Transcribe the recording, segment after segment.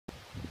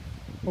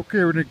Okay,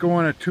 we're going to go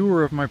on a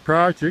tour of my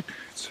project.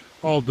 It's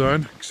all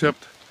done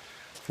except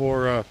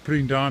for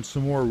putting down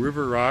some more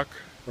river rock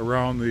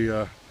around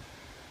the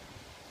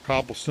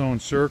cobblestone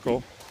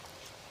circle.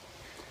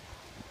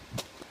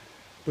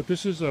 But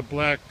this is a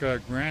black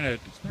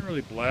granite. It's not really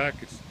black,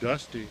 it's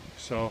dusty.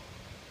 So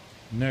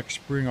next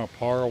spring I'll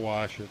power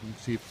wash it and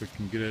see if we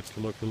can get it to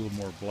look a little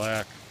more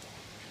black.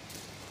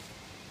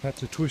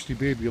 That's a twisty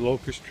baby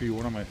locust tree,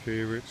 one of my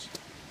favorites.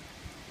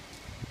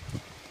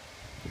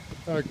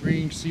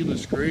 Green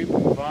seedless grape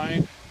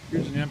vine.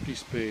 Here's an empty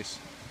space.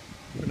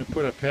 I'm going to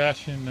put a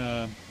passion,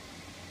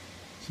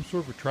 some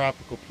sort of a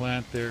tropical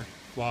plant there,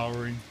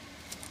 flowering.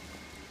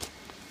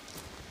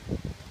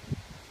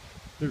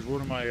 There's one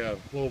of my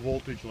low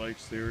voltage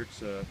lights there.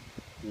 It's a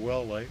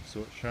well light, so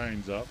it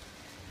shines up.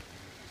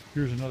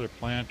 Here's another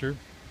planter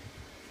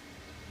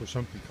for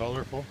something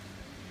colorful.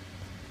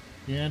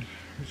 And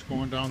just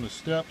going down the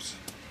steps.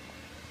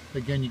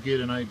 Again, you get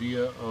an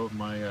idea of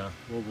my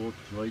low voltage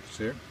lights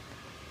there.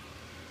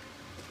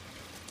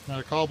 Now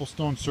the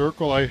cobblestone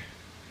circle, I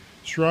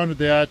surrounded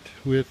that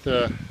with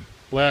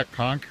black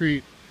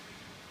concrete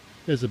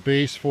as a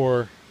base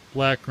for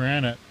black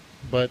granite,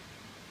 but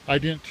I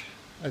think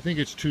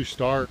it's too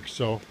stark,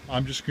 so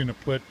I'm just going to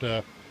put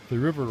the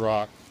river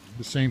rock,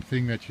 the same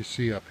thing that you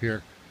see up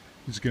here,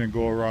 is going to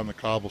go around the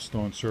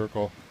cobblestone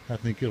circle. I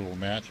think it'll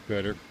match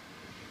better.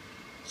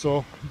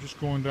 So I'm just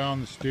going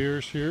down the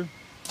stairs here,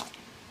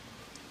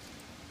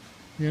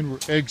 and we're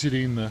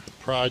exiting the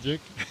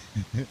project.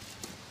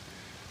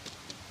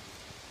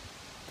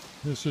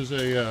 This is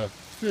a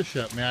fish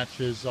that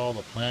matches all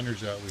the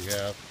planters that we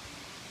have.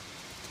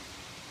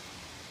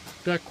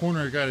 That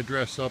corner I got to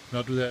dress up, and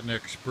I'll do that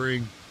next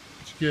spring.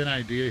 Just get an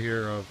idea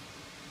here of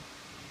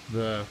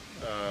the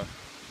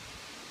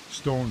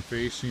stone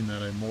facing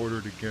that I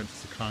mortared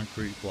against the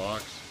concrete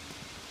blocks.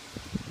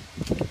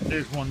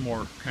 There's one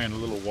more kind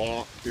of little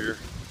wall here,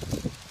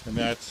 and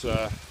that's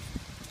at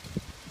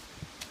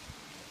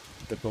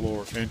the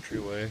lower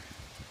entryway.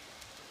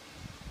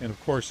 And of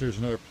course there's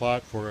another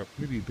plot for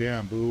maybe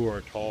bamboo or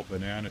a tall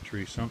banana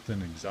tree, something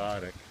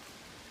exotic.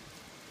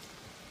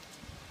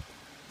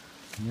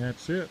 And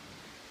that's it.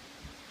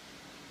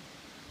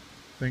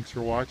 Thanks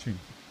for watching.